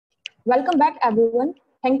Welcome back, everyone.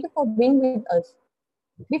 Thank you for being with us.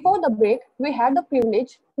 Before the break, we had the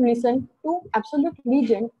privilege to listen to absolute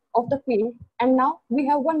legend of the field, and now we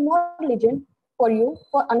have one more legend for you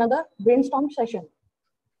for another brainstorm session.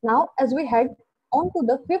 Now, as we head on to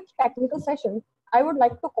the fifth technical session, I would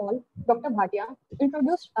like to call Dr. Bhatia to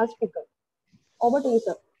introduce our speaker. Over to you,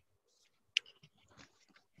 sir.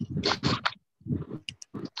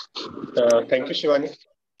 Thank you, Shivani.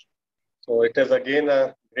 So it is again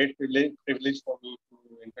a great privilege for me to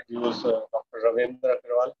introduce Dr. Ravindra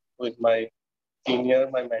Agarwal, who is my senior,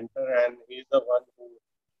 my mentor, and he is the one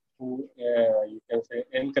who you can say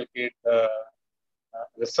inculcate the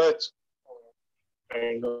research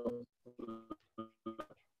kind of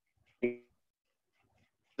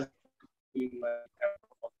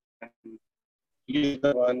he is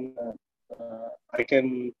the one I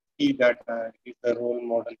can see that he's a role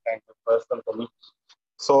model kind of person for me.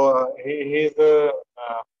 So he is a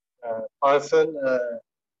person.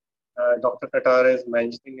 Dr. Qatar is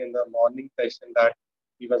mentioning in the morning session that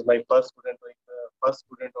he was my first student, like the first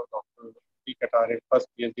student of Dr. Qatar, first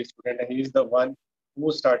PhD student, and he is the one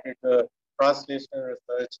who started the translational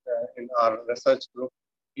research in our research group.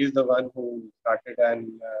 He is the one who started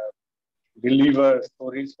and deliver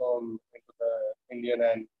stories from into the Indian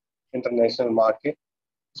and international market.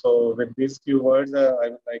 So with these few words, I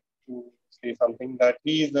would like to say something that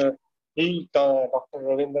Dr.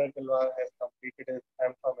 Ravindra Kilwar has completed his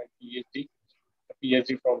MPharm and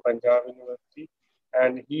PhD from Punjab University,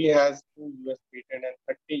 and he has 2 US patent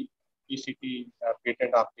and 30 PCT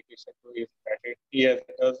patent application to his credit. He has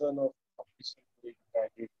a dozen of competition to his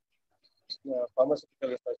credit. Pharmaceutical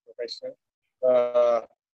research professional,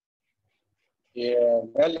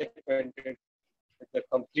 well acquainted with the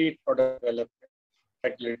complete product development,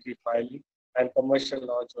 regulatory filing, and commercial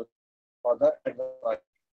launch for the advanced market.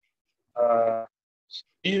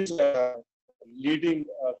 He is leading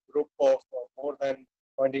a group of more than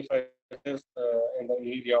 25 years in the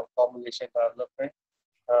area of formulation development.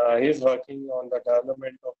 He is working on the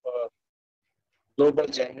development of a global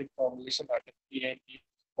generic formulation, that is GNT,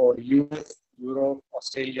 for US, Europe,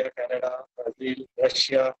 Australia, Canada, Brazil,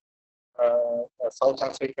 Russia, South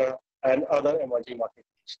Africa, and other emerging markets.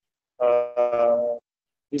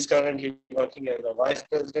 He's currently working as a vice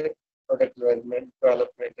president, product development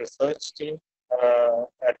research team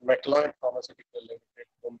at McLeod Pharmaceutical Limited,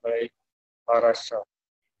 Mumbai, Maharashtra.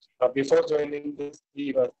 Before joining this,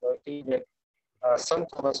 he was working with some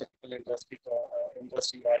pharmaceutical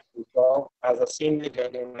industry at Punjab as a senior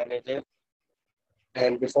general manager,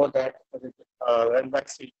 and before that, with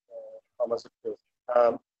Ranjit Pharmaceuticals.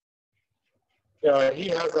 He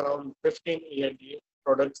has around 15 ANDA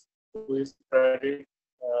products to his credit,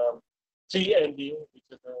 3 NDA, which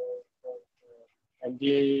is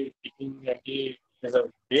NDA, taking NDA is a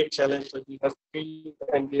big challenge. So he has 3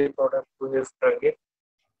 NDA products to his credit.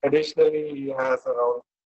 Additionally, he has around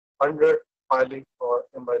 100 filings for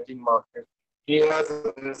emerging markets. He has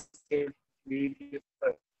received various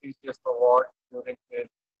prestigious awards during his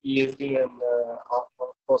PhD, and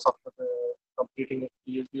of course, after completing his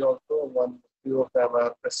PhD, also few of them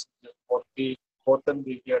are prestigious. For the Gautam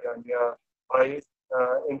Vidya Danya Prize,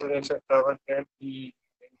 International Travel Camp, he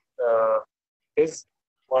is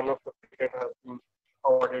one of the cricket has been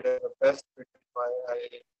awarded as the best cricket by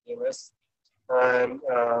IAMS. And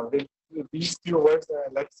with these few words,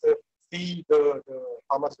 let's see the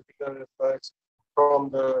pharmaceutical research from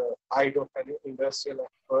the side of an industrial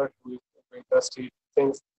expert who is in the industry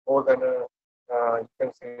since more than you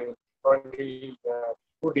can say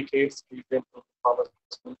 2 decades we've been in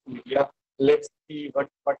pharmaceutical media. Let's see what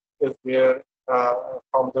is there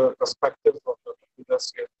from the perspective of the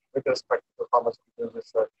industry with respect to the pharmaceutical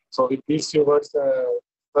research. So with these few words, sir,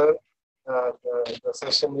 the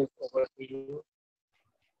session is over to you.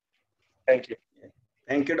 Thank you.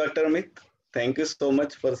 Thank you, Dr. Amit. Thank you so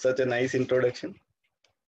much for such a nice introduction.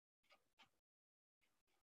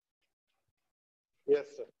 Yes,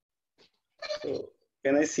 sir. So,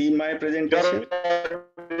 can I see my presentation?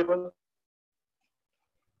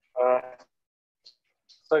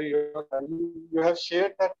 Sorry, you have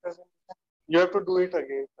shared that presentation. You have to do it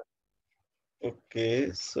again, sir.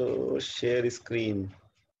 Okay, so share screen.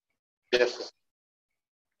 Yes, sir.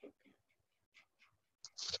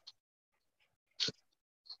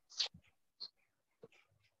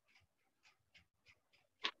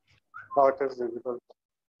 Now it is visible.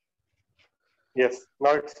 Yes,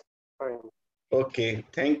 now it's fine. Okay,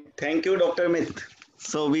 thank you, Dr. Amit.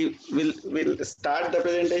 So we will start the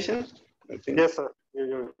presentation. Yes, sir.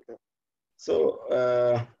 So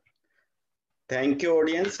thank you,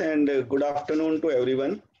 audience, and good afternoon to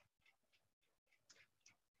everyone.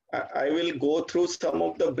 I will go through some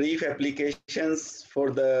of the brief applications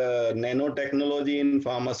for the nanotechnology in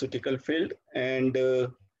pharmaceutical field and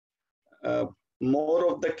uh,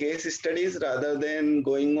 more of the case studies rather than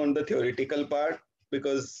going on the theoretical part,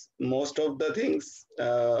 because most of the things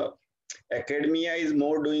academia is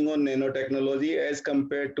more doing on nanotechnology as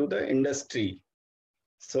compared to the industry.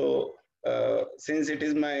 So since it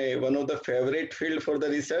is my one of the favorite field for the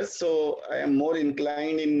research, so I am more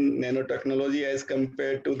inclined in nanotechnology as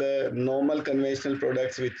compared to the normal conventional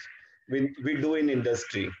products which we do in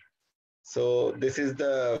industry. So this is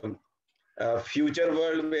the future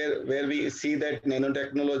world where we see that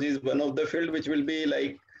nanotechnology is one of the field which will be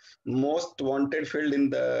like most wanted field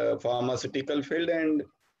in the pharmaceutical field. And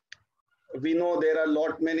we know there are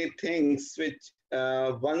lot many things which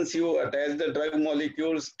once you attach the drug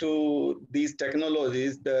molecules to these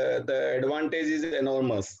technologies, the advantage is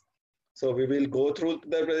enormous. So we will go through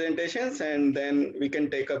the presentations and then we can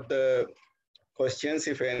take up the questions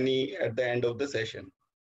if any at the end of the session.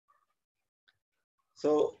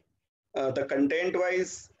 So the content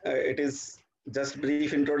wise, it is just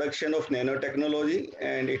brief introduction of nanotechnology,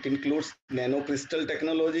 and it includes nanocrystal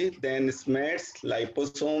technology, then SMATs,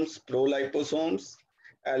 liposomes, proliposomes,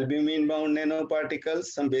 albumin bound nanoparticles,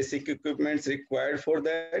 some basic equipments required for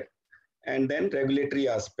that, and then regulatory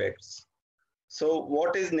aspects. So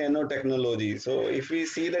what is nanotechnology? So if we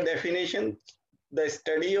see the definition, the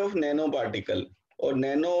study of nanoparticle, or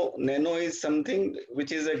nano is something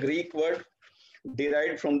which is a Greek word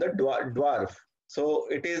derived from the dwarf. So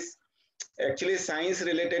it is actually science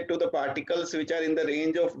related to the particles which are in the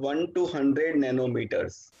range of 1 to 100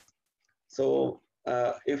 nanometers. So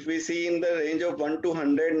if we see in the range of 1 to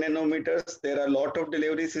 100 nanometers, there are a lot of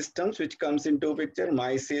delivery systems which comes into picture: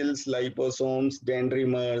 micelles, liposomes,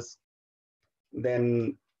 dendrimers,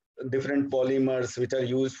 then different polymers which are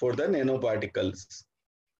used for the nanoparticles.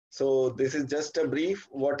 So this is just a brief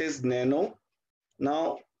what is nano.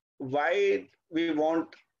 Now, why we want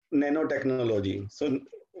nanotechnology? So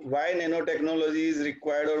why nanotechnology is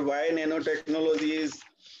required, or why nanotechnology is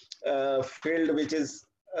a field which is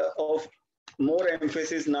of more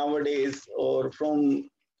emphasis nowadays, or from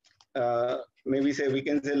maybe say we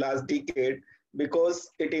can say last decade, because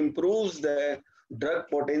it improves the drug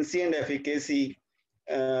potency and efficacy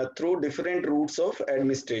through different routes of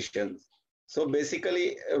administration. So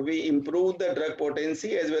basically, we improve the drug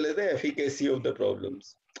potency as well as the efficacy of the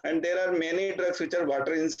problems. And there are many drugs which are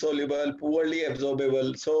water insoluble, poorly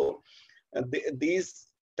absorbable. So these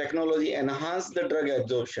technology enhance the drug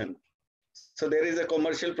absorption. So there is a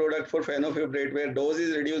commercial product for fenofibrate where dose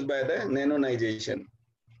is reduced by the nanonization.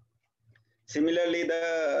 Similarly,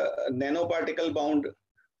 the nanoparticle bound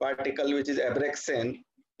particle, which is abraxane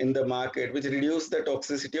in the market, which reduce the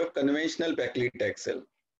toxicity of conventional paclitaxel.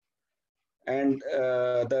 And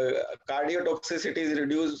the cardiotoxicity is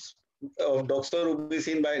reduced of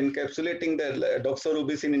doxorubicin by encapsulating the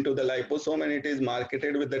doxorubicin into the liposome, and it is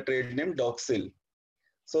marketed with the trade name Doxil.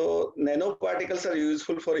 So nanoparticles are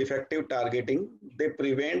useful for effective targeting. They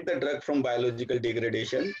prevent the drug from biological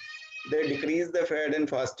degradation. They decrease the fed and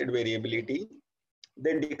fasted variability.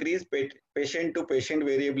 They decrease patient to patient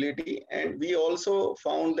variability. And we also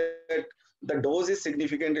found that the dose is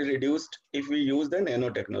significantly reduced if we use the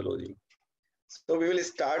nanotechnology. So we will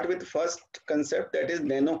start with first concept, that is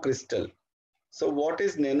nanocrystal. So what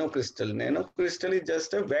is nanocrystal? Nanocrystal is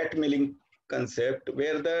just a wet milling concept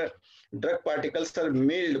where the drug particles are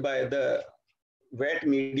milled by the wet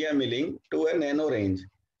media milling to a nano range.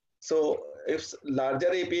 So if larger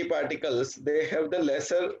API particles, they have the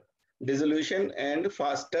lesser dissolution and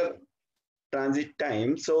faster transit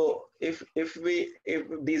time. So if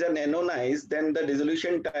these are nanonized, then the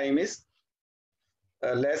dissolution time is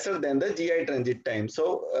lesser than the GI transit time.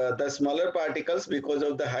 So the smaller particles, because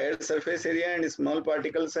of the higher surface area and small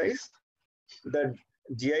particle size, the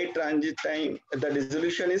GI transit time, the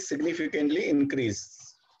dissolution is significantly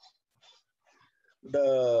increased.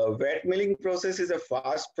 The wet milling process is a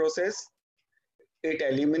fast process. It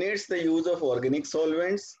eliminates the use of organic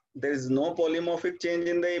solvents. There is no polymorphic change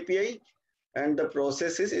in the API, and the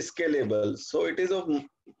process is scalable. So it is of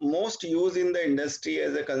most use in the industry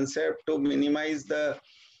as a concept to minimize the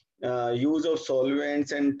use of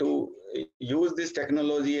solvents and to use this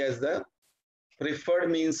technology as the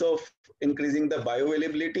preferred means of increasing the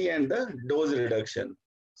bioavailability and the dose reduction.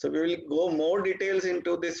 So we will go more details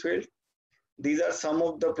into this field. These are some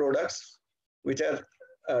of the products which are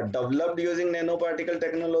developed using nanoparticle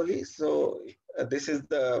technology. So this is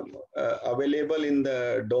the available in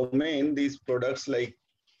the domain, these products like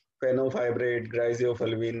fenofibrate,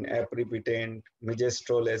 griseofulvin, aprepitant,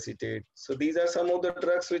 migestrol acetate. So these are some of the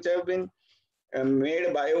drugs which have been made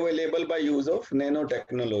bioavailable by use of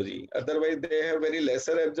nanotechnology. Otherwise, they have very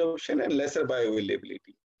lesser absorption and lesser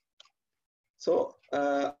bioavailability. So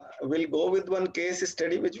we'll go with one case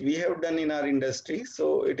study which we have done in our industry.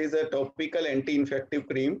 So it is a topical anti-infective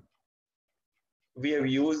cream. We have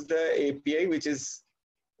used the API, which is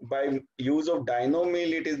by use of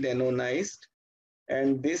dynomil, it is nanonized.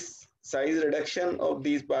 And this size reduction of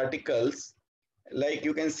these particles, like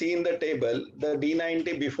you can see in the table, the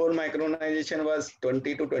D90 before micronization was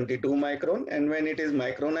 20 to 22 micron, and when it is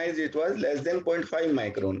micronized, it was less than 0.5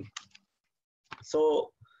 micron.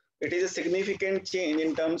 So it is a significant change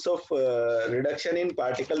in terms of reduction in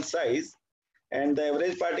particle size, and the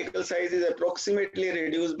average particle size is approximately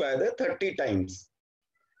reduced by the 30 times.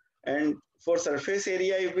 And for surface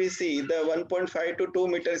area, if we see the 1.5 to 2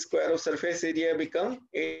 meter square of surface area become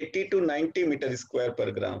 80 to 90 meter square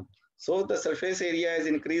per gram. So the surface area is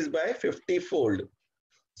increased by 50-fold.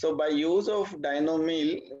 So by use of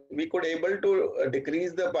dynomil, we could able to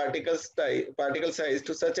decrease the particle size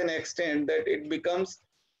to such an extent that it becomes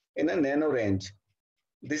in a nano range.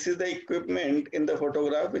 This is the equipment in the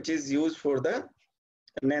photograph which is used for the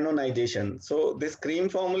nanonization. So this cream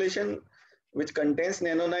formulation which contains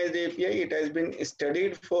nanonized API, it has been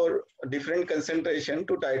studied for different concentration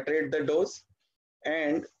to titrate the dose,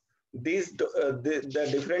 and these the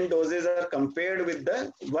different doses are compared with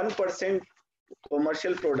the 1%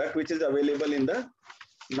 commercial product which is available in the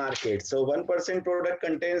market. So 1% product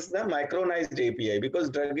contains the micronized API because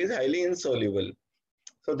drug is highly insoluble.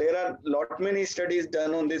 So there are lot many studies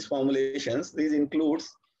done on these formulations. These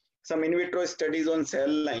includes some in vitro studies on cell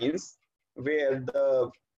lines where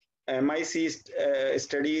the MIC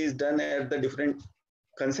study is done at the different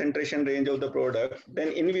concentration range of the product. Then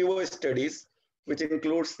in vivo studies, which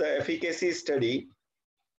includes the efficacy study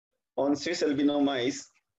on Swiss albino mice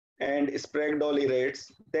and Sprague Dawley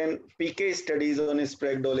rates, then PK studies on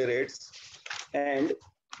Sprague Dawley rates, and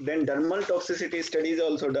then dermal toxicity studies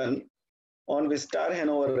also done on Wistar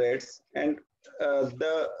Hanover rates. And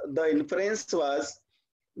the inference was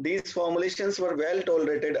these formulations were well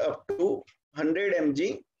tolerated up to 100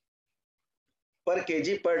 mg per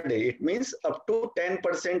kg per day. It means up to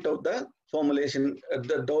 10% of the formulation,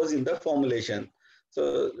 the dose in the formulation.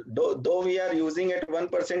 So though we are using at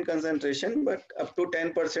 1% concentration, but up to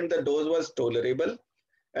 10% the dose was tolerable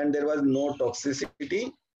and there was no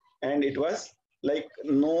toxicity, and it was like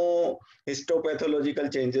no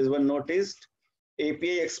histopathological changes were noticed.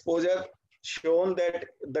 API exposure shown that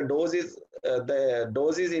the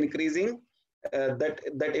dose is increasing, that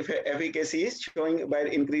if efficacy is showing by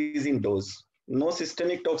increasing dose. No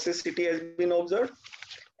systemic toxicity has been observed.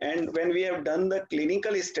 And when we have done the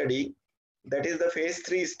clinical study, that is the phase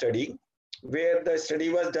 3 study, where the study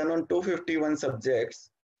was done on 251 subjects,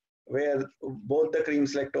 where both the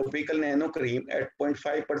creams like topical nano cream at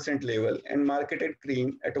 0.5% level and marketed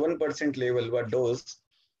cream at 1% level were dosed.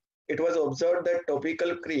 It was observed that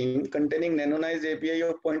topical cream containing nanonized API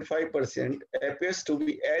of 0.5% appears to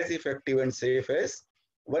be as effective and safe as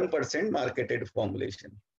 1% marketed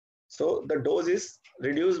formulation. So the dose is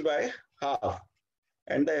reduced by half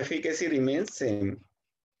and the efficacy remains same.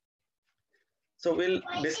 So we'll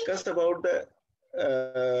discuss about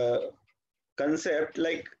the concept,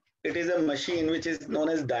 like it is a machine which is known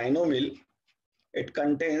as dynomill. It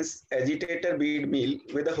contains agitator bead mill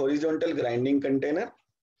with a horizontal grinding container,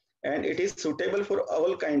 and it is suitable for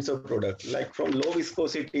all kinds of products, like from low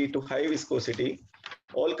viscosity to high viscosity.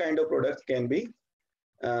 All kind of products can be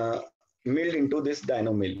milled into this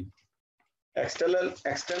dynomill.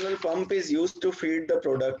 External pump is used to feed the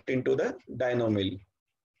product into the dynomill.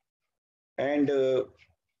 And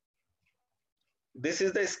this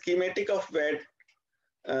is the schematic of wet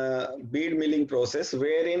bead milling process,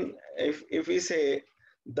 wherein if we say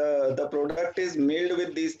the product is milled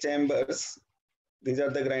with these chambers, these are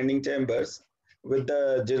the grinding chambers with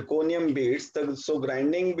the zirconium beads. So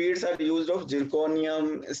grinding beads are used of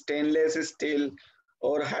zirconium, stainless steel,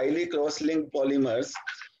 or highly cross-linked polymers.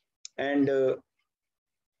 And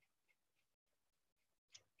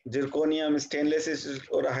zirconium, stainless steel,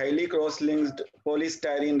 or a highly cross-linked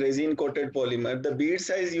polystyrene resin-coated polymer. The bead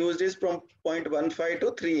size used is from 0.15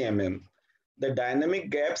 to 3 mm. The dynamic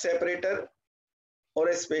gap separator or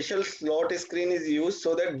a special slot screen is used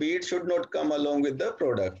so that bead should not come along with the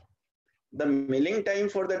product. The milling time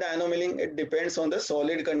for the dynomilling, it depends on the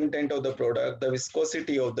solid content of the product, the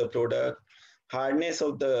viscosity of the product, hardness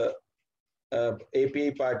of the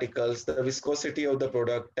API particles, the viscosity of the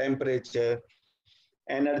product, temperature,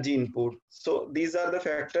 energy input. So these are the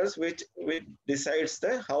factors which decides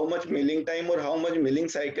the how much milling time or how much milling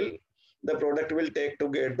cycle the product will take to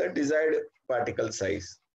get the desired particle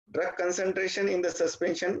size. Drug concentration in the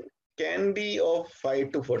suspension can be of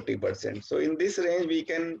 5 to 40%. So in this range, we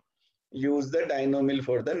can use the dynomill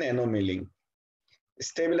for the nanomilling.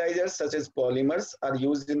 Stabilizers such as polymers are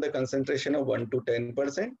used in the concentration of 1 to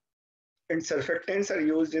 10%, and surfactants are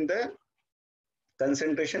used in the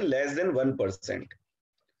concentration less than 1%.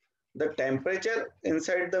 The temperature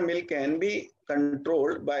inside the mill can be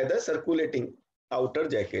controlled by the circulating outer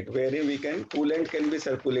jacket, wherein coolant can be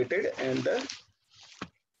circulated and the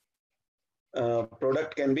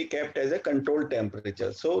product can be kept as a controlled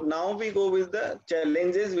temperature. So now we go with the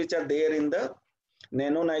challenges which are there in the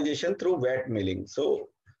nanonization through wet milling. So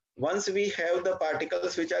once we have the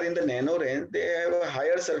particles which are in the nano range, they have a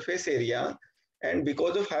higher surface area, and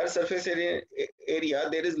because of higher surface area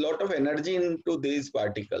there is a lot of energy into these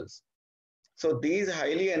particles. So these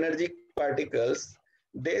highly energetic particles,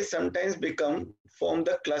 they sometimes form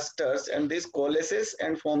the clusters, and this coalesces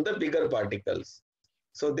and form the bigger particles.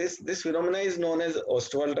 So this phenomena is known as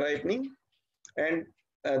Ostwald ripening, and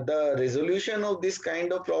the resolution of this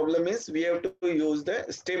kind of problem is we have to use the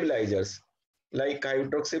stabilizers like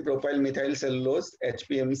hydroxypropyl methyl cellulose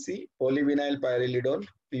HPMC, polyvinyl pyrrolidone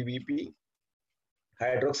PVP,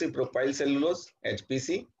 hydroxypropyl cellulose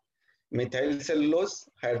HPC, methyl cellulose,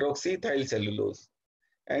 hydroxyethyl cellulose.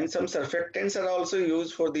 And some surfactants are also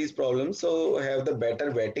used for these problems, so have the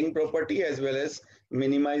better wetting property as well as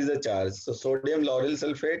minimize the charge. So sodium lauryl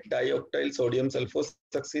sulfate, dioctyl sodium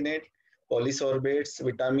sulfosuccinate, polysorbates,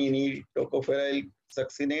 vitamin E, tocopherol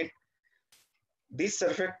succinate. This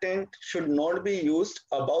surfactant should not be used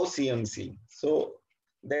above CMC. So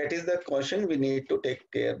that is the caution we need to take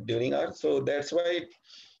care during our. So that's why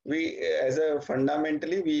we, as a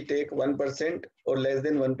fundamentally, we take 1% or less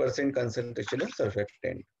than 1% concentration of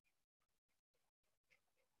surfactant.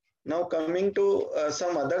 Now coming to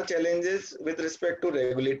some other challenges with respect to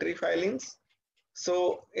regulatory filings.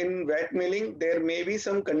 So in wet milling, there may be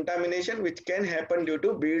some contamination which can happen due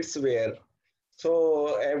to beads wear.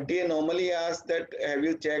 So FDA normally asks that have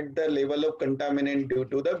you checked the level of contaminant due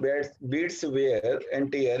to the beads wear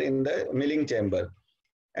and tear in the milling chamber,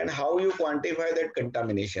 and how you quantify that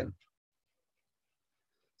contamination.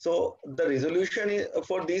 So the resolution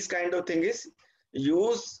for these kind of thing is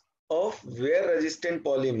use of wear resistant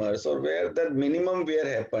polymers, or where the minimum wear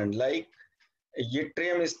happened, like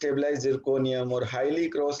yttrium stabilized zirconium or highly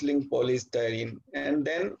cross-linked polystyrene. And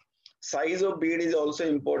then size of bead is also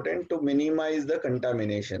important to minimize the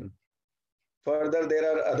contamination. Further, there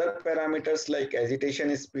are other parameters like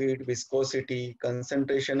agitation speed, viscosity,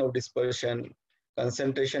 concentration of dispersion,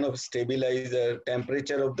 concentration of stabilizer,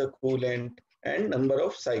 temperature of the coolant, and number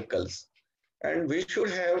of cycles. And we should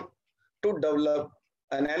have to develop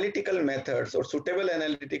analytical methods or suitable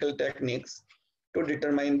analytical techniques to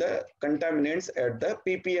determine the contaminants at the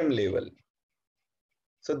ppm level.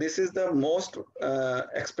 So this is the most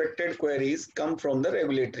expected queries come from the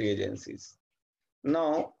regulatory agencies.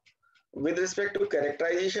 Now, with respect to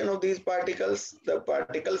characterization of these particles, the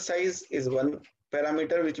particle size is one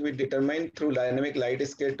parameter which we determine through dynamic light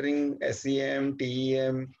scattering, SEM,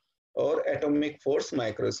 TEM, or atomic force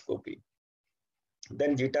microscopy.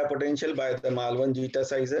 Then zeta potential by the Malvern zeta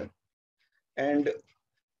sizer. And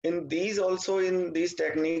in these also, in these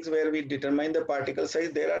techniques where we determine the particle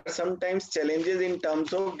size, there are sometimes challenges in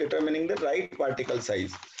terms of determining the right particle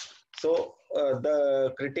size. So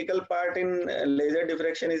the critical part in laser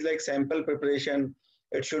diffraction is like sample preparation.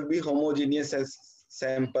 It should be homogeneous as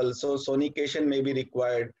sample. So sonication may be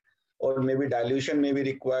required, or maybe dilution may be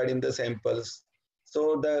required in the samples.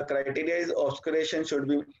 So the criteria is obscuration should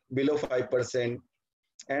be below 5%.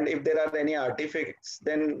 And if there are any artifacts,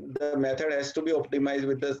 then the method has to be optimized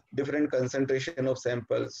with the different concentration of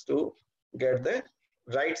samples to get the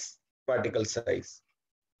right particle size.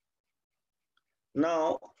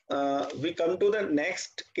 Now, we come to the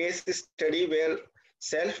next case study where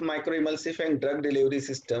self-microemulsive and drug delivery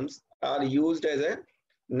systems are used as a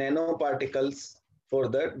nanoparticles for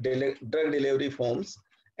the drug delivery forms.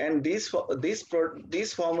 And these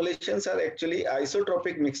formulations are actually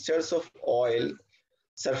isotropic mixtures of oil,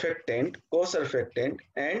 surfactant, co-surfactant,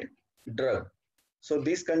 and drug. So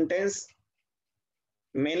this contains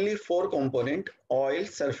mainly 4 components: oil,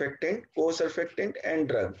 surfactant, co-surfactant, and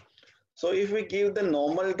drug. So if we give the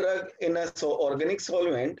normal drug in a organic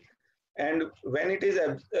solvent, and when it is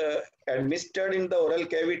administered in the oral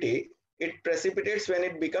cavity, it precipitates when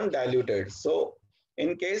it becomes diluted. So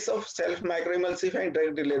in case of self-microemulsive and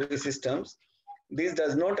drug delivery systems, this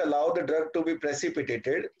does not allow the drug to be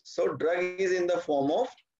precipitated. So drug is in the form of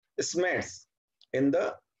SMEDs in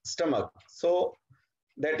the stomach. So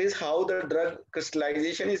that is how the drug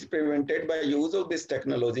crystallization is prevented by use of this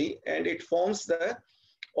technology, and it forms the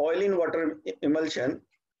oil in water emulsion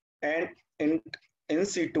and in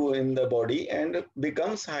situ in the body and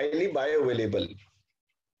becomes highly bioavailable.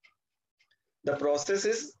 The process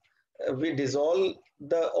is we dissolve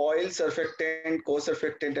the oil, surfactant,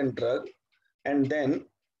 co-surfactant and drug, and then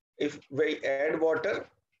if we add water,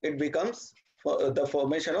 it becomes the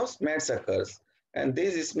formation of smats occurs. And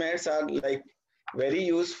these smats are like very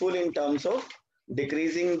useful in terms of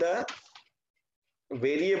decreasing the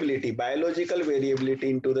variability, biological variability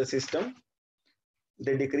into the system.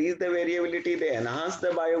 They decrease the variability, they enhance the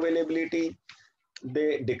bioavailability,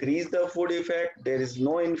 they decrease the food effect, there is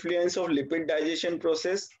no influence of lipid digestion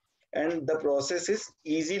process, and the process is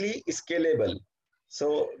easily scalable.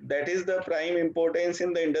 So that is the prime importance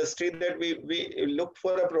in the industry, that we look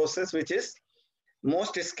for a process which is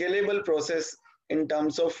most scalable process in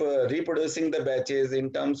terms of reproducing the batches,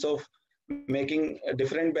 in terms of making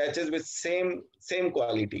different batches with same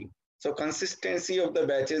quality. So consistency of the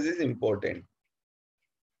batches is important.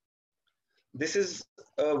 This is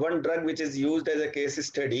one drug which is used as a case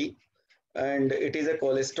study, and it is a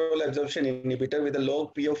cholesterol absorption inhibitor with a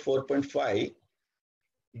log P of 4.5.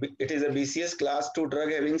 It is a BCS class 2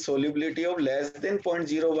 drug having solubility of less than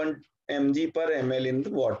 0.01 mg per ml in the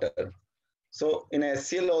water. So in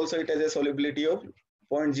HCl also it has a solubility of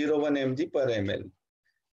 0.01 mg per ml.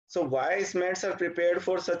 So why SMATs are prepared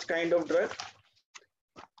for such kind of drug?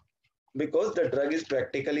 Because the drug is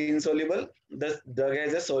practically insoluble. The drug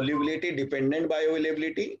has a solubility dependent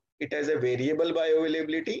bioavailability. It has a variable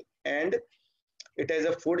bioavailability, and it has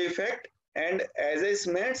a food effect. And as a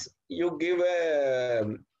SMATs, you give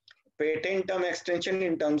a patent term extension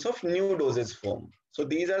in terms of new dosage form. So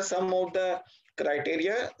these are some of the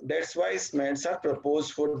criteria. That's why SMATs are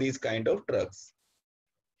proposed for these kind of drugs.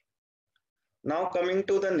 Now coming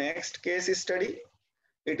to the next case study,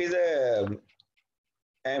 it is a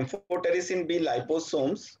amphotericin B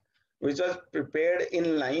liposomes, which was prepared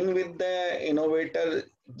in line with the innovator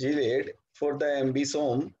Gilead for the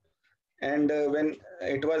ambisome. And when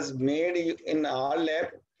it was made in our lab,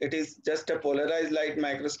 it is just a polarized light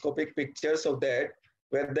microscopic pictures of that,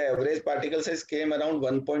 where the average particle size came around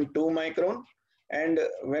 1.2 micron. And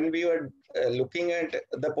when we were looking at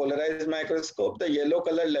the polarized microscope, the yellow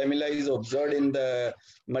color lamella is observed in the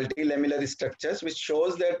multilamellar structures, which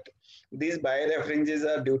shows that these birefringes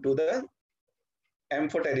are due to the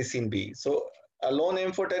amphotericin B. So alone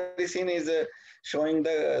amphotericin is showing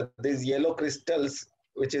these yellow crystals,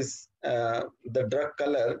 which is the drug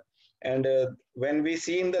color. And when we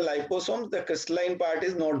see in the liposomes, the crystalline part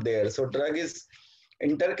is not there. So drug is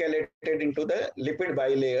intercalated into the lipid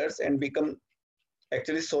bilayers and become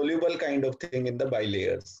actually soluble kind of thing in the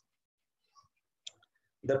bilayers.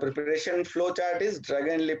 The preparation flow chart is drug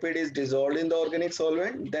and lipid is dissolved in the organic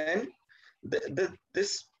solvent. Then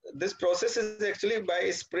this process is actually by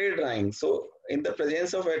spray drying. So in the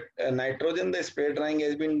presence of nitrogen, the spray drying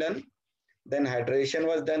has been done. Then hydration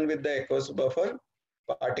was done with the aqueous buffer.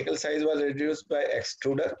 Particle size was reduced by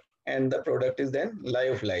extruder, and the product is then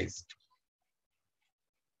lyophilized.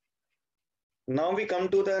 Now we come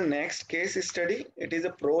to the next case study. It is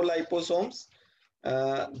a pro-liposomes.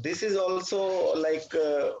 This is also like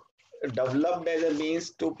developed as a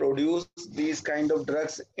means to produce these kind of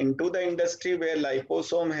drugs into the industry, where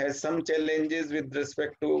liposome has some challenges with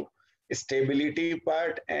respect to stability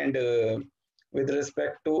part and with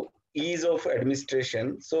respect to ease of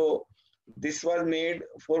administration. So this was made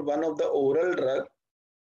for one of the oral drug.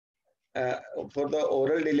 For the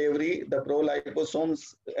oral delivery, the pro-liposomes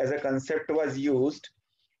as a concept was used.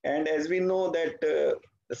 And as we know that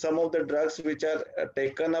some of the drugs which are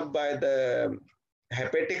taken up by the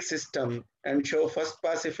hepatic system and show first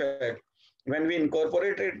pass effect, when we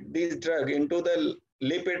incorporated these drugs into the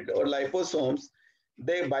lipid or liposomes,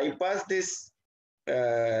 they bypass this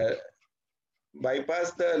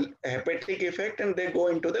bypass the hepatic effect and they go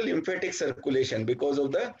into the lymphatic circulation because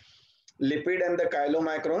of the lipid and the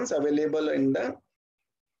chylomicrons available in the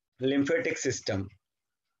lymphatic system.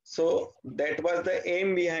 So that was the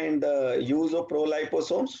aim behind the use of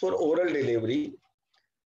proliposomes for oral delivery.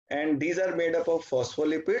 And these are made up of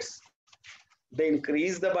phospholipids. They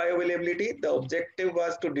increase the bioavailability. The objective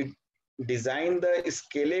was to design the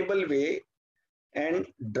scalable way and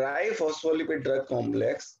dry phospholipid drug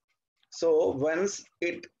complex. So once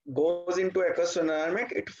it goes into aqueous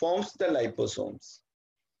environment, it forms the liposomes.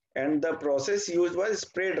 And the process used was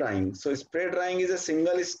spray drying. So spray drying is a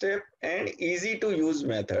single step and easy to use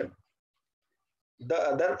method. The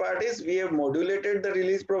other part is we have modulated the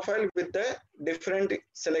release profile with the different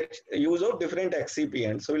use of different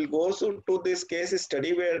excipients. So we'll go to this case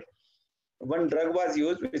study where one drug was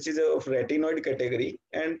used, which is of retinoid category,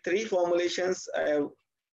 and 3 formulations I have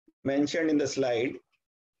mentioned in the slide,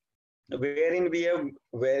 wherein we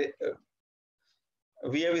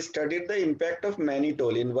have studied the impact of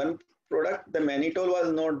mannitol. In one product, the mannitol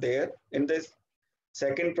was not there. In this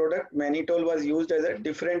second product, mannitol was used as a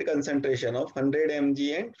different concentration of 100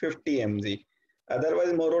 mg and 50 mg.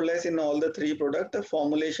 Otherwise, more or less in all the three products, the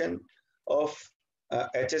formulation of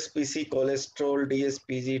HSPC, cholesterol,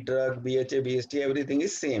 DSPG, drug, BHA, BST, everything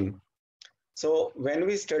is same. So when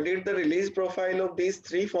we studied the release profile of these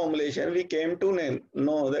three formulations, we came to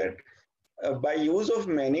know that by use of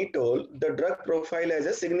mannitol, the drug profile has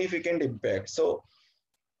a significant impact. So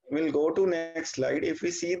we'll go to next slide. If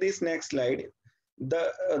we see this next slide,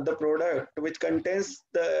 the product which contains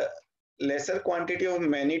the lesser quantity of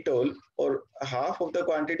mannitol or half of the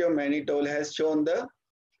quantity of mannitol has shown the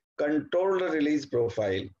controlled release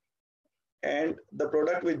profile. And the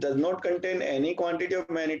product which does not contain any quantity of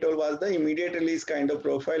mannitol was the immediate release kind of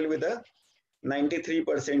profile with a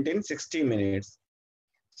 93% in 60 minutes.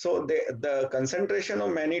 So the concentration of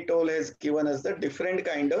mannitol has given us the different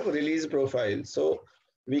kind of release profile. So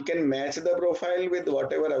we can match the profile with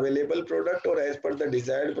whatever available product or as per the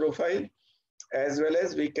desired profile, as well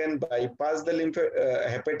as we can bypass the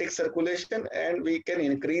hepatic circulation, and we can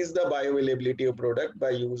increase the bioavailability of product by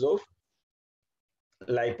use of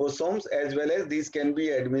liposomes, as well as these can be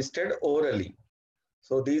administered orally.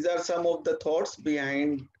 So these are some of the thoughts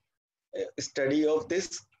behind study of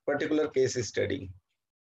this particular case study.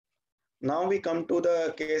 Now we come to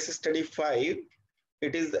the case study 5.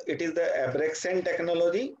 It is the Abraxane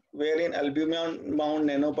technology, wherein albumin bound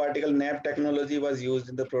nanoparticle NAP technology was used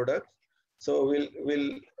in the product. So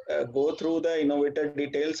we'll go through the innovator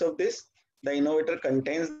details of this. The innovator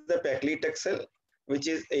contains the paclitaxel, which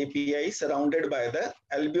is API surrounded by the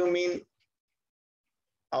albumin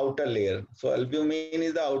outer layer. So albumin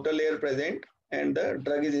is the outer layer present, and the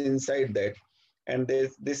drug is inside that. And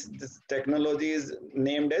this technology is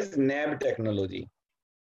named as NAB technology.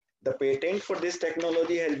 The patent for this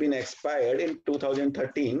technology has been expired in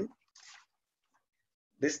 2013.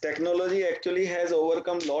 This technology actually has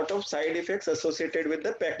overcome a lot of side effects associated with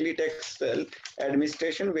the paclitaxel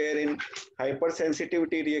administration, wherein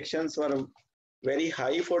hypersensitivity reactions were very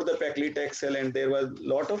high for the paclitaxel, and there was a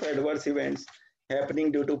lot of adverse events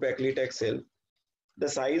happening due to paclitaxel. The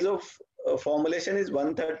size of formulation is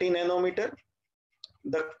 130 nanometer.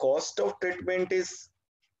 The cost of treatment is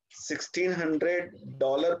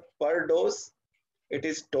 $1,600 per dose. It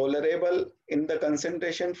is tolerable in the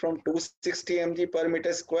concentration from 260 mg per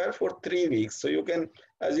meter square for 3 weeks. So you can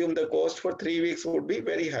assume the cost for 3 weeks would be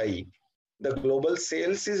very high. The global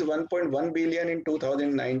sales is 1.1 billion in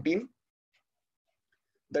 2019.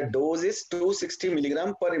 The dose is 260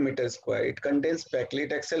 milligram per meter square. It contains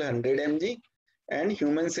paclitaxel 100 mg and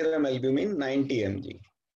human serum albumin 90 mg.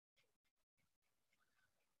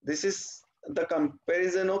 This is the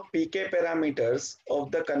comparison of PK parameters of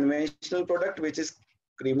the conventional product, which is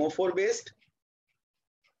cremophore based,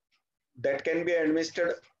 that can be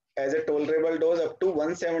administered as a tolerable dose up to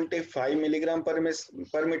 175 milligram per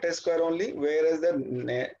meter square only, whereas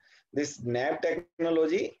this NAB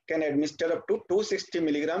technology can administer up to 260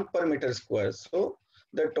 milligram per meter square. So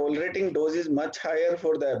the tolerating dose is much higher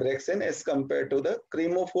for the Abraxane as compared to the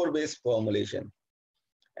cremophore based formulation.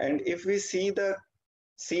 And if we see the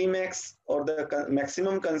Cmax or the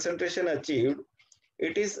maximum concentration achieved,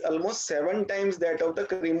 it is almost 7 times that of the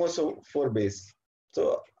cremophore base.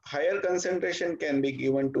 So higher concentration can be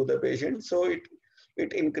given to the patient. So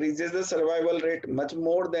it increases the survival rate much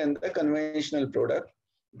more than the conventional product.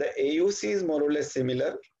 The AUC is more or less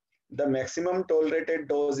similar. The maximum tolerated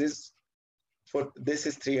dose is for this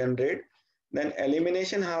is 300. Then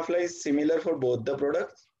elimination half-life is similar for both the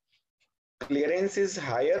products. Clearance is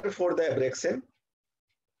higher for the Abraxane,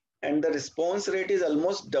 and the response rate is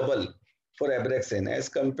almost double for Abraxane as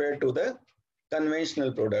compared to the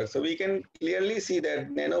conventional product. So we can clearly see that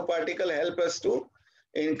nanoparticle help us to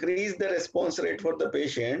increase the response rate for the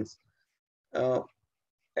patients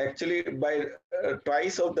actually by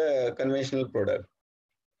twice of the conventional product.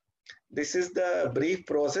 This is the brief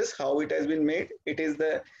process how it has been made. It is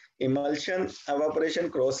the emulsion evaporation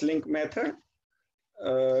cross-link method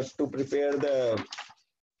to prepare the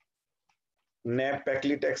NAB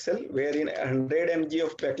paclitaxel, wherein 100 mg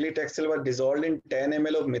of paclitaxel was dissolved in 10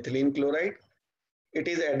 ml of methylene chloride. It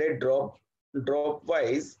is added drop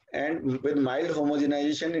wise and with mild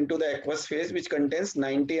homogenization into the aqueous phase, which contains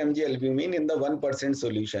 90 mg albumin in the 1%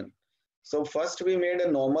 solution. So first we made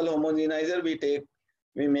a normal homogenizer,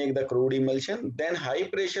 we make the crude emulsion, then high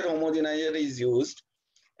pressure homogenizer is used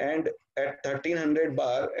and at 1300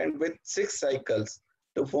 bar and with 6 cycles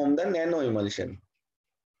to form the nano emulsion.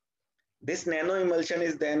 This nano emulsion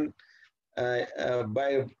is then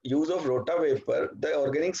by use of rota vapor, the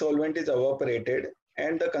organic solvent is evaporated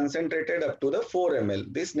and the concentrated up to the 4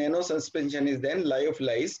 ml. This nano suspension is then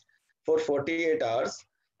lyophilized for 48 hours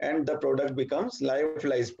and the product becomes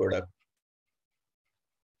lyophilized product.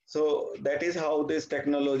 So that is how this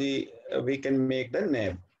technology we can make the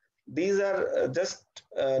NAB. These are just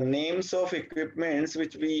names of equipments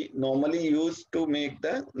which we normally use to make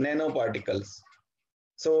the nanoparticles.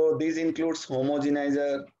 So these includes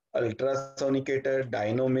homogenizer, ultrasonicator,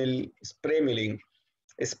 dyno-mill, spray milling.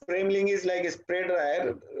 Spray milling is like a spray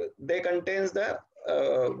dryer. They contains the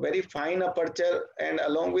very fine aperture, and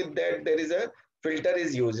along with that there is a filter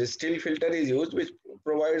is used. A steel filter is used which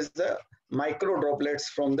provides the micro droplets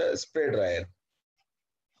from the spray dryer.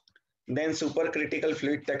 Then supercritical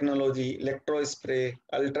fluid technology, electro spray,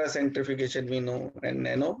 ultracentrifugation we know, and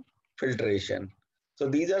nano filtration. So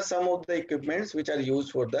these are some of the equipments which are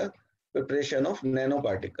used for the preparation of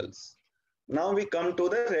nanoparticles. Now we come to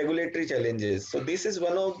the regulatory challenges. So this is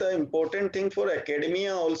one of the important thing for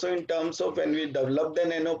academia also, in terms of when we develop the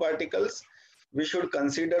nanoparticles, we should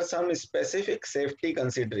consider some specific safety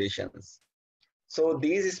considerations. So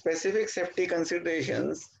these specific safety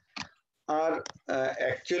considerations are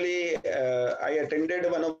actually, I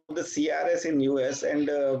attended one of the CRS in US, and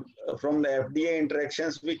from the FDA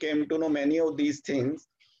interactions, we came to know many of these things.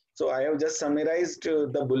 So I have just summarized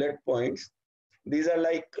the bullet points. These are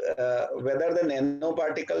like whether the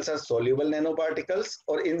nanoparticles are soluble nanoparticles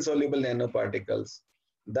or insoluble nanoparticles.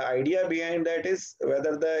 The idea behind that is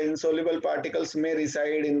whether the insoluble particles may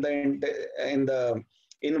reside in the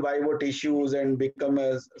in vivo tissues and become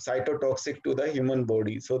cytotoxic to the human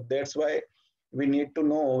body. So that's why we need to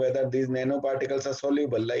know whether these nanoparticles are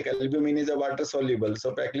soluble. Like albumin is a water soluble.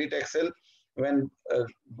 So paclitaxel, when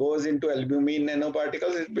goes into albumin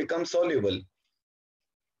nanoparticles, it becomes soluble.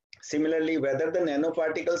 Similarly, whether the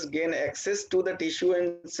nanoparticles gain access to the tissue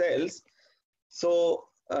and cells. So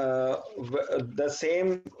the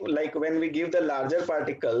same, like when we give the larger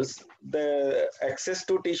particles, the access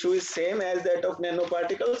to tissue is same as that of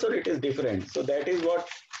nanoparticles, or it is different. So that is what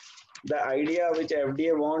the idea which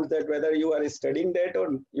FDA wants, that whether you are studying that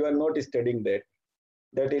or you are not studying that,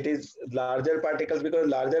 that it is larger particles, because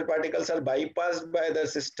larger particles are bypassed by the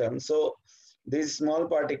system. So these small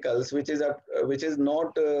particles which is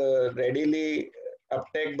not readily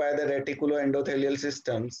uptake by the reticuloendothelial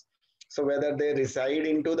systems. So whether they reside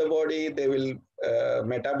into the body, they will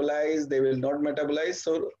metabolize, they will not metabolize.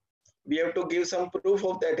 So we have to give some proof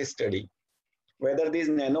of that study, whether these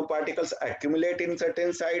nanoparticles accumulate in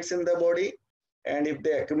certain sites in the body, and if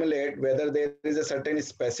they accumulate, whether there is a certain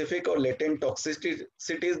specific or latent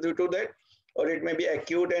toxicities due to that, or it may be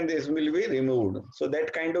acute and this will be removed. So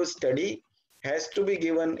that kind of study has to be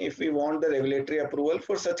given if we want the regulatory approval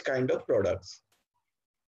for such kind of products.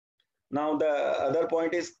 Now the other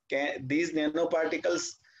point is, can these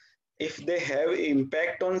nanoparticles, if they have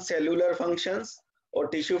impact on cellular functions or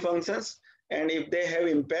tissue functions, and if they have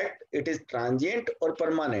impact, it is transient or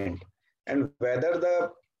permanent, and whether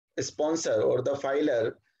the sponsor or the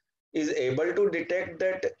filer is able to detect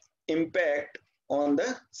that impact on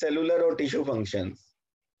the cellular or tissue functions.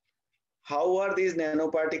 How are these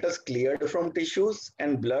nanoparticles cleared from tissues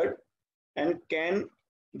and blood, and can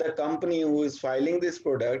the company who is filing this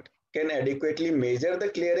product can adequately measure the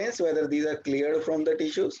clearance, whether these are cleared from the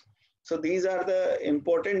tissues. So these are the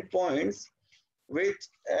important points which,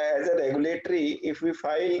 as a regulatory, if we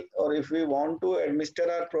file or if we want to administer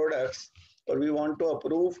our products or we want to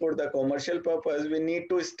approve for the commercial purpose, we need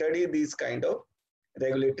to study these kind of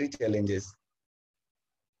regulatory challenges.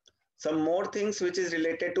 Some more things which is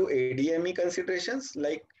related to ADME considerations,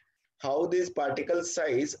 like how this particle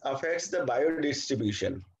size affects the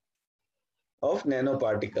biodistribution of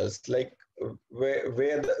nanoparticles, like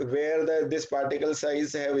where this particle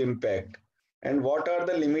size have impact, and what are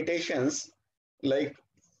the limitations, like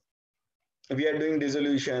we are doing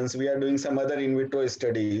dissolutions, we are doing some other in vitro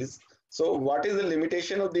studies. So what is the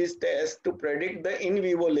limitation of these tests to predict the in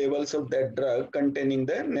vivo levels of that drug containing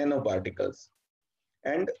the nanoparticles?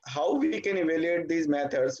 And how we can evaluate these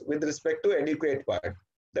methods with respect to adequate part,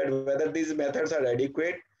 that whether these methods are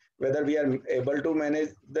adequate, whether we are able to manage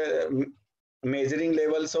the measuring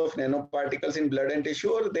levels of nanoparticles in blood and tissue,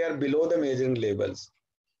 or they are below the measuring levels.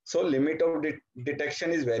 So limit of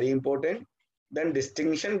detection is very important. Then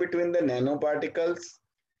distinction between the nanoparticles,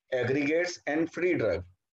 aggregates, and free drug.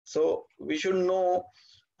 So we should know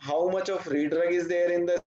how much of free drug is there in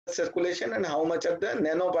the circulation and how much of the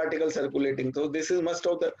nanoparticle circulating. So this is most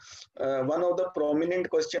of the one of the prominent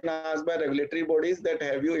question asked by regulatory bodies, that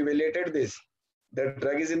have you evaluated this, the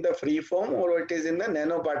drug is in the free form or it is in the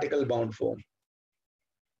nanoparticle bound form.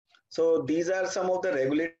 So these are some of the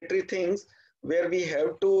regulatory things where we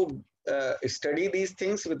have to study these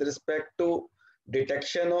things with respect to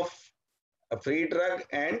detection of a free drug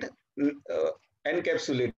and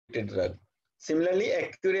encapsulated drug. Similarly,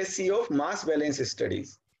 accuracy of mass balance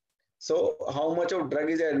studies. So how much of drug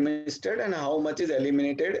is administered and how much is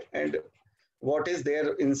eliminated and what is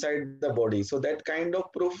there inside the body. So that kind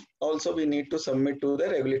of proof also we need to submit to the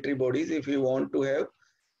regulatory bodies if we want to have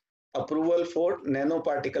approval for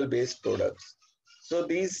nanoparticle based products. So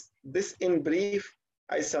this in brief,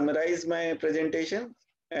 I summarize my presentation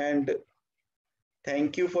and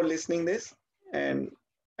thank you for listening this and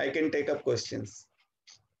I can take up questions.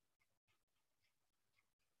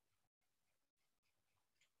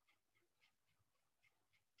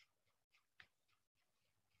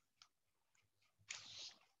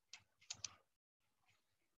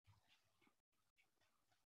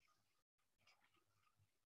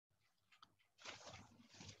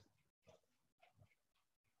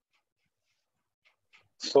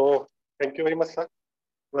 So thank you very much, sir. It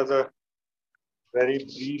was a very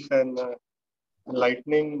brief and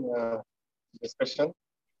enlightening discussion.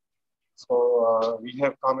 So we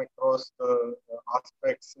have come across the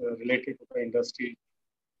aspects related to the industry,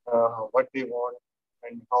 what they want,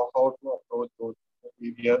 and how to approach those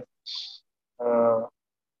areas.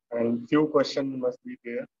 And few questions must be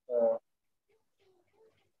there.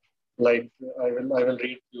 Like I will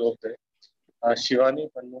read few of them. Shivani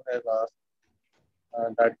Pannu has asked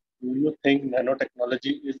that do you think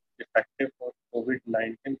nanotechnology is effective for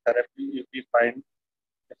COVID-19 therapy if we find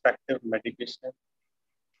effective medication?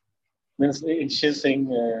 Means she's saying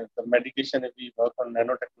the medication, if we work on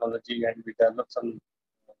nanotechnology and we develop some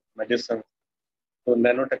medicine, so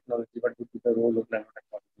nanotechnology, what would be the role of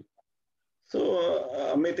nanotechnology? So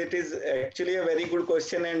Amit, it is actually a very good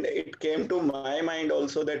question and it came to my mind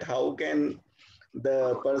also that how can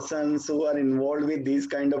the persons who are involved with these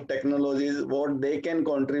kind of technologies, what they can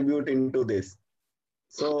contribute into this.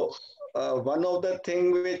 So one of the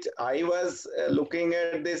thing which I was looking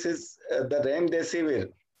at this is the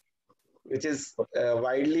remdesivir, which is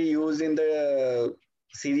widely used in the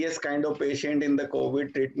serious kind of patient in the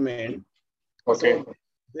COVID treatment. Okay. So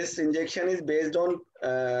this injection is based on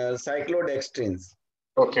cyclodextrins.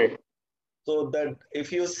 Okay. So that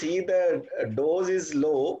if you see the dose is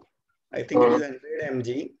low, I think it is 100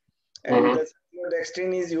 mg, and the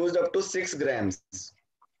cyclodextrin is used up to 6 grams.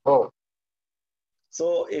 Oh.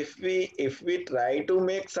 So if we try to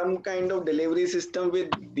make some kind of delivery system with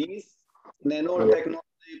these nanotechnology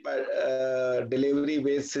delivery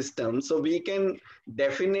based systems, so we can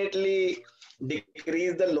definitely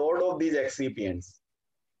decrease the load of these excipients,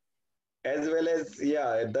 as well as the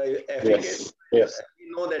efficacy. Yes. We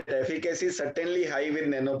know that efficacy is certainly high with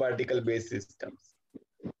nanoparticle based systems.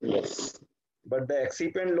 Yes. But the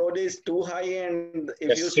excipient load is too high, and if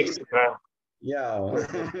Yes, you see, 6 grams.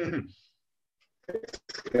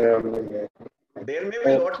 There may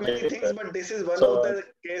be lot many things, but this is one of the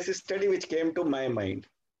case study which came to my mind.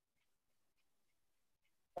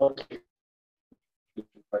 Okay.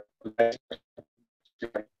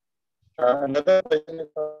 Another question is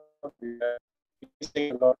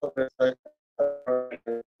a lot of research.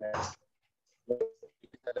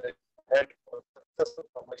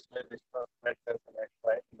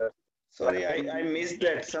 Sorry, I missed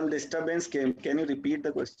that. Some disturbance came. Can you repeat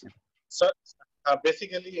the question? So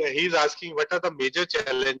basically, he's asking what are the major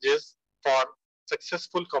challenges for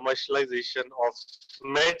successful commercialization of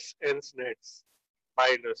SMEDs and SNEDs by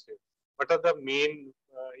industry? What are the main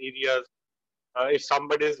areas? If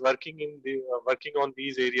somebody is working working on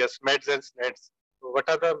these areas, SMEDs and SNEDs, what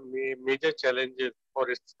are the major challenges for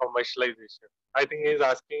its commercialization? I think he's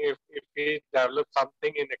asking if we develop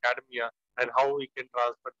something in academia and how we can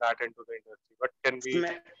transfer that into the industry. What can be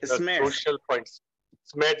the crucial points?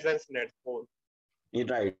 SMEDs and SNEDs both.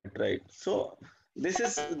 Right. So this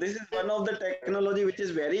is one of the technology which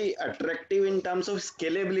is very attractive in terms of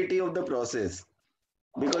scalability of the process,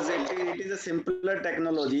 because it is a simpler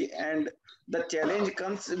technology, and the challenge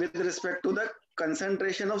comes with respect to the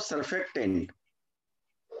concentration of surfactant.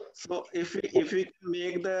 So if we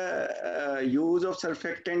make the use of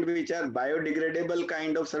surfactant which are biodegradable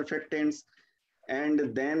kind of surfactants,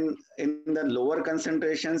 and then in the lower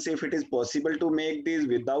concentrations, if it is possible to make these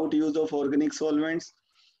without use of organic solvents,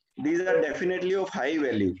 these are definitely of high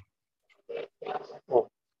value. Oh,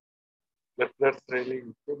 that's really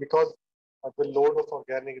because the load of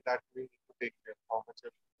organic that we need to take care how much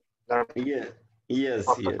that yes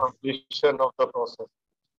after completion of the process.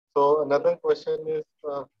 So another question is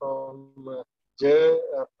from Jay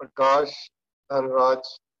Prakash Raj,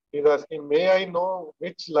 he's asking, may I know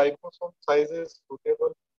which liposome size is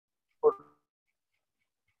suitable for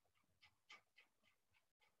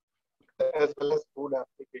as well as food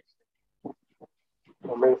application?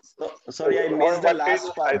 Sorry, I missed the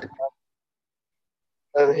last part.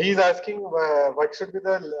 He's asking what should be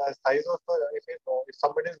the size of if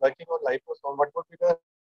somebody is working on liposome, what would be the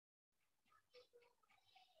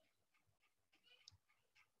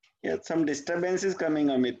Yeah, some disturbance is coming,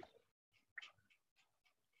 Amit.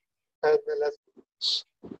 as well as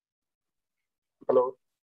hello.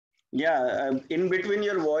 Yeah, in between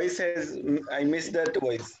your voice has I missed that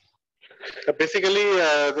voice. Basically,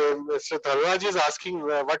 Mr. Dharraj is asking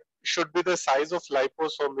what should be the size of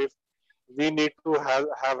liposome if we need to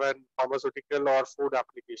have an pharmaceutical or food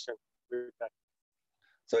application with that.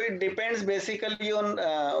 So it depends basically on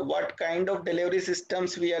what kind of delivery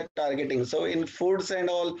systems we are targeting. So in foods and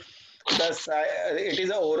all, it is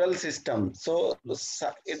an oral system. So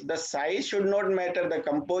the size should not matter. The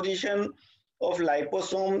composition of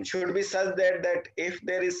liposome should be such that if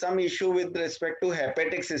there is some issue with respect to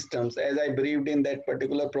hepatic systems, as I briefed in that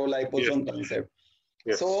particular pro-liposome concept.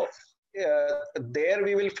 Yes. So there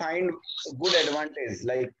we will find good advantage,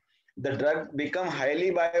 like the drug become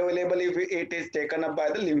highly bioavailable if it is taken up by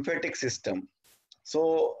the lymphatic system.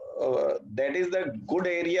 So that is the good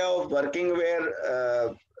area of working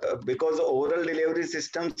where because oral delivery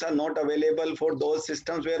systems are not available for those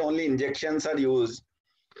systems where only injections are used.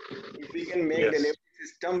 If we can make delivery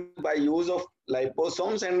systems by use of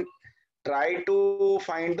liposomes and try to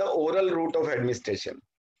find the oral route of administration.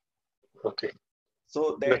 Okay.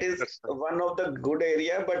 So that is one of the good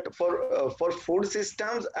area, but for food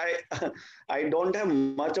systems, I don't have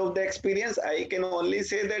much of the experience. I can only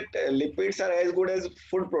say that lipids are as good as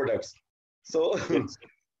food products. So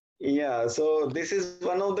yeah, so this is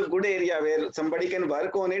one of the good area where somebody can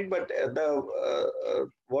work on it, but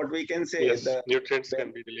what we can say the nutrients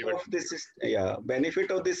can be delivered. Of this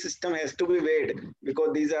benefit of this system has to be weighed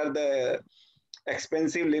because these are the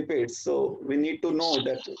expensive lipids. So we need to know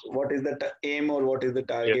that what is the aim or what is the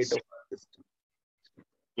target of our system.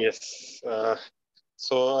 Yes.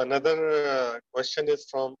 So another question is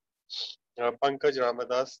from Pankaj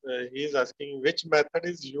Ramadas. He is asking which method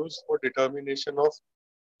is used for determination of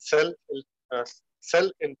cell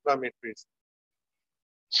inflammatories.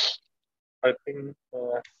 I think.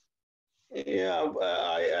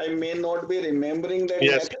 I may not be remembering that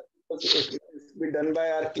method because it is be done by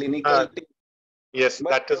our clinical team. Yes, but,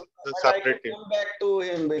 that is the separate. I can come back to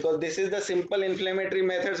him because this is the simple inflammatory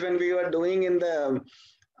methods when we were doing in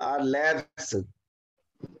our labs.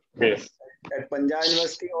 Yes. At Punjab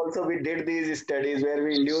University also we did these studies where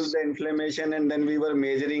we induced the inflammation and then we were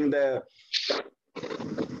measuring the.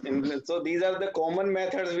 So these are the common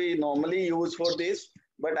methods we normally use for this,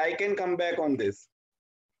 but I can come back on this.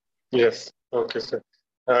 Yes. Okay, sir.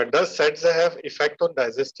 Does SEDS have effect on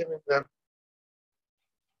digestive enzyme?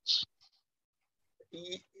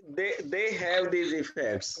 They have these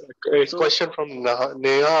effects. So, question from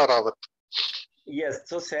Neha Rawat. Yes,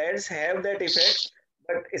 so SADs have that effect,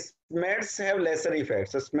 but SMADs have lesser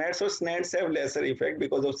effects. So SMADs or SNADs have lesser effect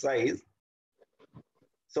because of size.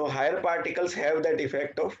 So higher particles have that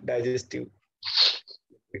effect of digestive.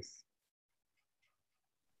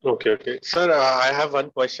 Okay. Sir, I have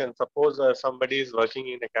one question. Suppose somebody is working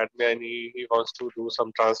in academia and he wants to do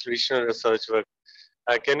some translational research work.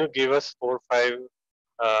 Can you give us 4 or 5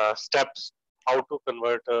 steps how to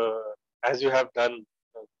convert, as you have done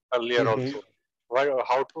earlier also?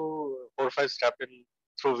 How to 4 or 5 steps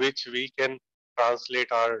through which we can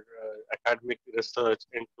translate our academic research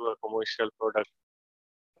into a commercial product?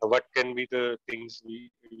 What can be the things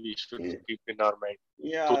we should keep in our mind?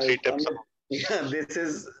 Yeah, 2 3 tips. this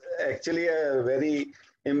is actually a very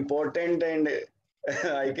important and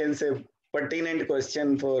I can say pertinent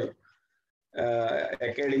question for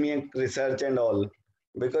academic research and all,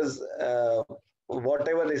 because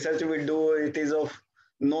whatever research we do, it is of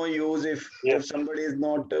no use if somebody is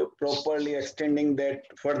not properly extending that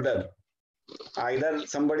further. Either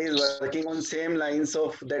somebody is working on same lines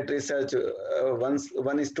of that research. Once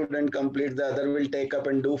one student completes, the other will take up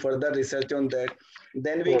and do further research on that.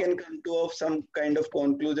 Then we can come to some kind of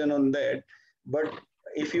conclusion on that. But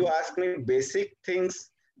if you ask me basic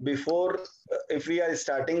things before, if we are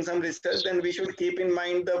starting some research, then we should keep in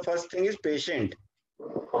mind the first thing is patient.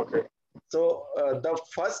 Okay. So the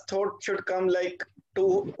first thought should come like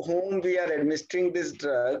to whom we are administering this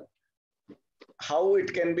drug, how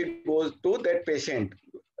it can be goes to that patient,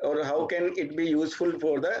 or how can it be useful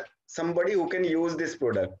for the somebody who can use this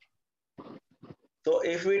product. So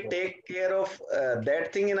if we take care of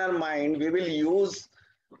that thing in our mind, we will use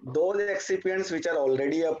those excipients which are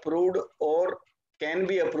already approved or can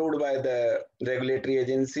be approved by the regulatory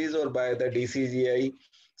agencies or by the DCGI.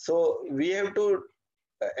 So we have to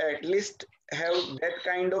at least have that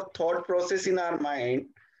kind of thought process in our mind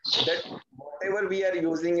that whatever we are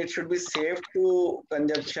using, it should be safe to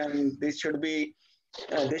consumption. This should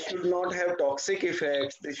not have toxic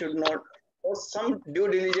effects. This should not, or some due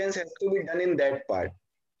diligence has to be done in that part.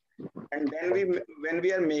 And then when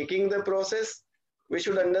we are making the process, we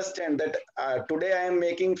should understand that today I am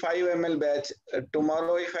making 5 ml batch.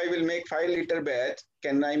 Tomorrow, if I will make 5-liter batch,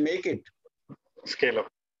 can I make it? Scale up.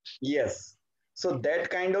 Yes. So that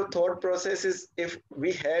kind of thought process is if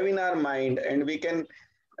we have in our mind and we can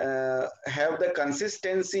have the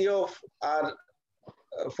consistency of our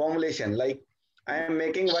formulation. Like I am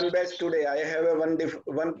making one batch today, I have a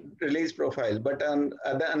one release profile, but on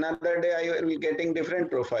another day I will getting different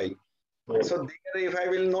profile. Yes. So there, if I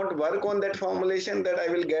will not work on that formulation, that I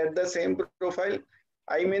will get the same profile,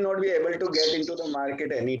 I may not be able to get into the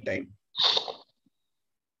market anytime.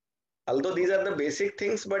 Although these are the basic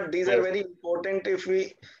things, but these are Yes. very important. If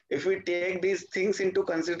we take these things into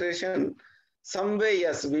consideration, some way,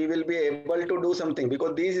 yes, we will be able to do something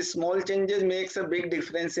because these small changes makes a big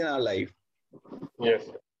difference in our life. Yes.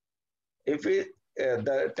 If we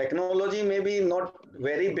the technology may be not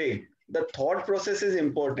very big, the thought process is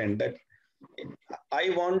important. That I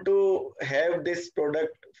want to have this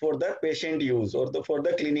product for the patient use or for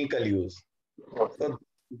the clinical use. Okay. So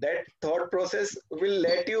that thought process will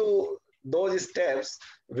let you those steps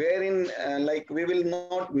wherein like we will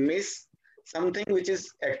not miss something which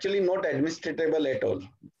is actually not administratable at all.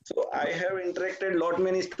 So I have interacted lot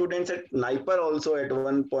many students at NIPER also at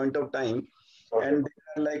one point of time, Okay. and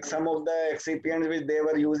like some of the excipients which they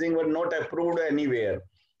were using were not approved anywhere.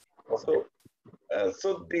 Okay.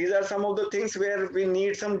 So these are some of the things where we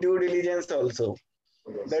need some due diligence also.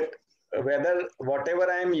 Yes. That whether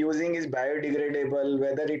whatever I am using is biodegradable,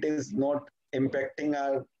 whether it is not impacting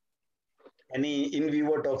our any in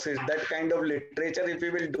vivo toxins, that kind of literature, if we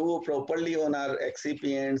will do properly on our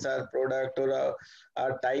excipients, our product, or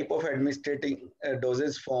our type of administrating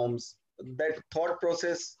dosage forms, that thought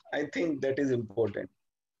process, I think that is important.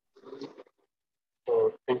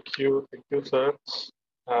 So thank you, sir,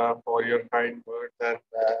 for your kind words and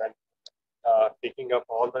taking up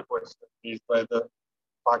all the questions raised by the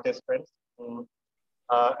participants.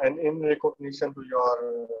 And in recognition to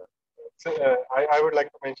your, I would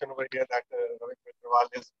like to mention over here that Ravik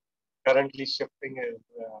Agrawal is currently shifting his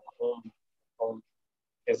home from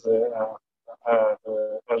his the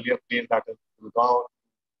earlier place, that is Gurgaon,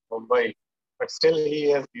 Mumbai. But still,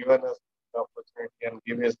 he has given us the opportunity and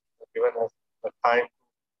given us the time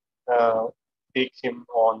to take him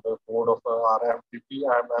on the board of our FDP.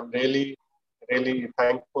 I'm really, really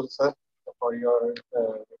thankful, sir, for your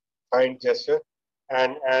kind gesture.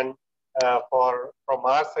 And for from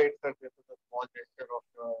our side, sir, this is a small gesture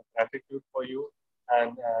of gratitude for you,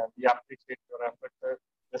 and we appreciate your effort, sir.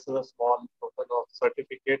 This is a small token of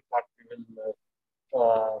certificate that we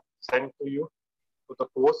will send to you to the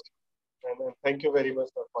post. And thank you very much,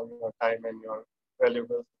 sir, for your time and your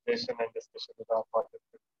valuable suggestion and discussion with our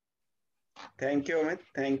participants. Thank you, Amit.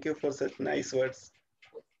 Thank you for such nice words.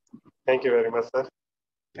 Thank you very much, sir.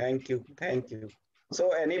 Thank you. Thank you.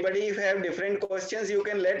 So anybody, if you have different questions, you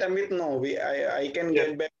can let Amit know. I can Yes.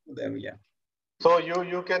 get back to them. Yeah. So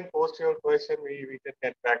you can post your question. We can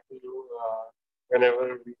get back to you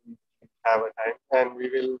whenever we have a time, and we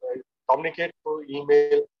will communicate through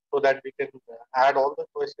email so that we can add all the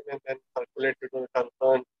questions and then circulate it to the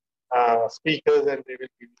concerned speakers, and they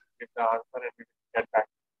will give the answer, and we will get back.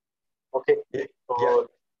 Okay. Yeah.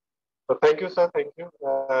 So thank you, sir. Thank you.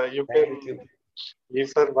 You can Thank you. leave,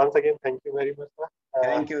 sir. Once again, thank you very much, sir.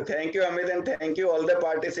 Thank you. Thank you, Amit, and thank you all the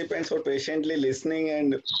participants for patiently listening.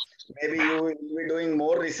 And maybe you will be doing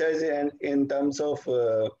more research in terms of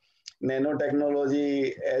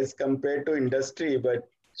nanotechnology as compared to industry. But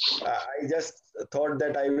I just thought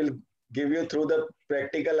that I will give you through the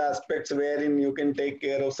practical aspects wherein you can take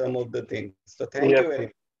care of some of the things. So thank you Yes, very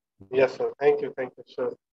sir. much. Yes, sir. Thank you. Thank you. Sure.